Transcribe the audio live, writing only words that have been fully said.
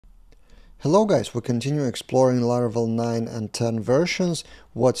Hello guys, we continue exploring Laravel 9 and 10 versions,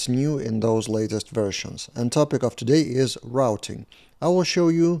 what's new in those latest versions. And topic of today is routing. I will show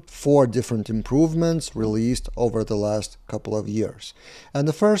you 4 different improvements released over the last couple of years. And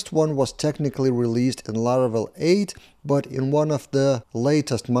the first one was technically released in Laravel 8, but in one of the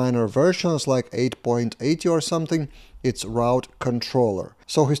latest minor versions like 8.80 or something, it's route controller.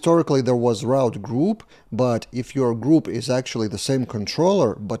 So historically there was route group, but if your group is actually the same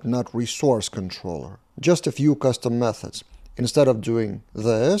controller but not resource controller, just a few custom methods. Instead of doing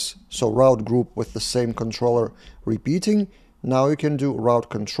this, so route group with the same controller repeating, now you can do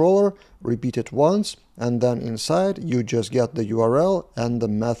route controller, repeat it once, and then inside you just get the URL and the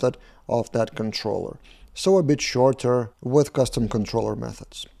method of that controller. So a bit shorter with custom controller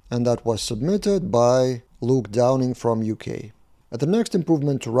methods. And that was submitted by Luke Downing from UK. The next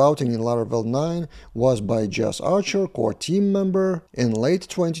improvement to routing in Laravel 9 was by Jess Archer, core team member, in late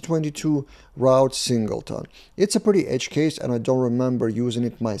 2022, route Singleton. It's a pretty edge case and I don't remember using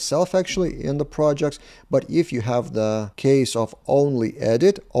it myself actually in the projects, but if you have the case of only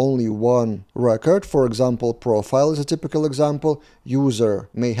edit, only one record, for example, profile is a typical example, user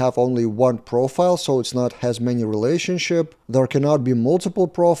may have only one profile, so it's not has many relationship, there cannot be multiple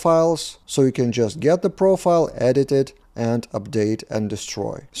profiles, so you can just get the profile, edit it, and update and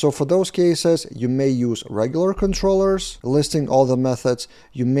destroy. So for those cases, you may use regular controllers, listing all the methods,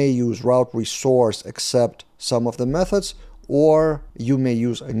 you may use route resource except some of the methods, or you may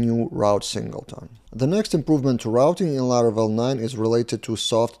use a new route singleton. The next improvement to routing in Laravel 9 is related to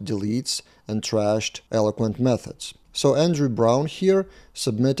soft deletes and trashed eloquent methods. So Andrew Brown here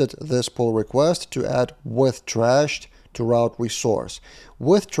submitted this pull request to add WithTrash to route resource.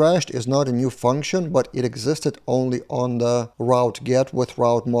 WithTrash is not a new function, but it existed only on the route get with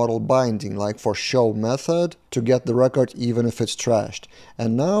route model binding, like for show method to get the record even if it's trashed.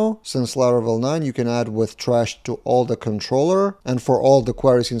 And now, since Laravel 9, you can add WithTrash to all the controller, and for all the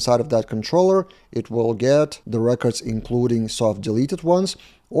queries inside of that controller, it will get the records including soft deleted ones,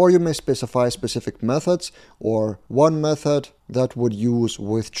 or you may specify specific methods or one method that would use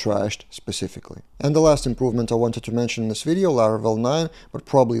WithTrash specifically. And the last improvement I wanted to mention in this video, Laravel 9, but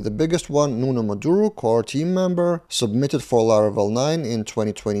probably the biggest one, Nuno Maduro, core team member, submitted for Laravel 9 in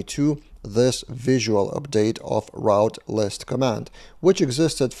 2022 this visual update of route list command, which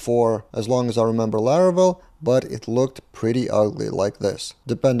existed for as long as I remember Laravel, but it looked pretty ugly like this,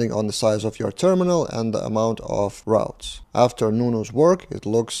 depending on the size of your terminal and the amount of routes. After Nuno's work, it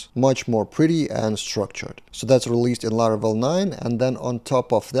looks much more pretty and structured. So that's released in Laravel 9, and then on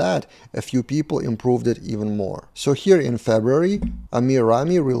top of that, a few people improved it even more. So here in February, Amir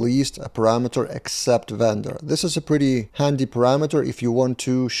Rami released a parameter except vendor. This is a pretty handy parameter if you want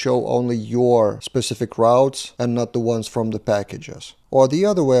to show only your specific routes and not the ones from the packages. Or the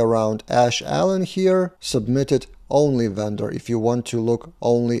other way around, Ash Allen here submitted only vendor if you want to look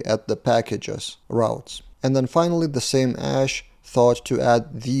only at the packages routes. And then finally, the same Ash thought to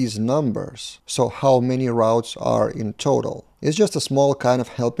add these numbers. So how many routes are in total? It's just a small kind of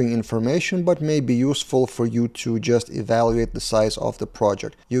helping information, but may be useful for you to just evaluate the size of the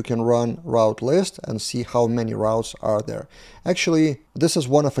project. You can run route list and see how many routes are there. Actually, this is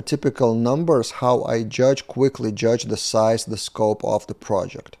one of the typical numbers how I quickly judge the size, the scope of the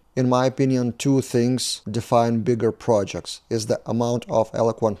project. In my opinion, 2 things define bigger projects, is the amount of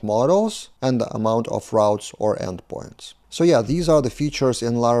eloquent models and the amount of routes or endpoints. So yeah, these are the features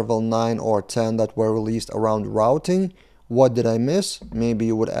in Laravel 9 or 10 that were released around routing. What did I miss? Maybe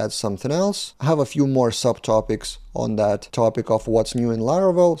you would add something else. I have a few more subtopics on that topic of what's new in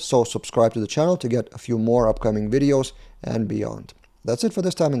Laravel, so subscribe to the channel to get a few more upcoming videos and beyond. That's it for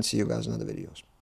this time, and see you guys in other videos.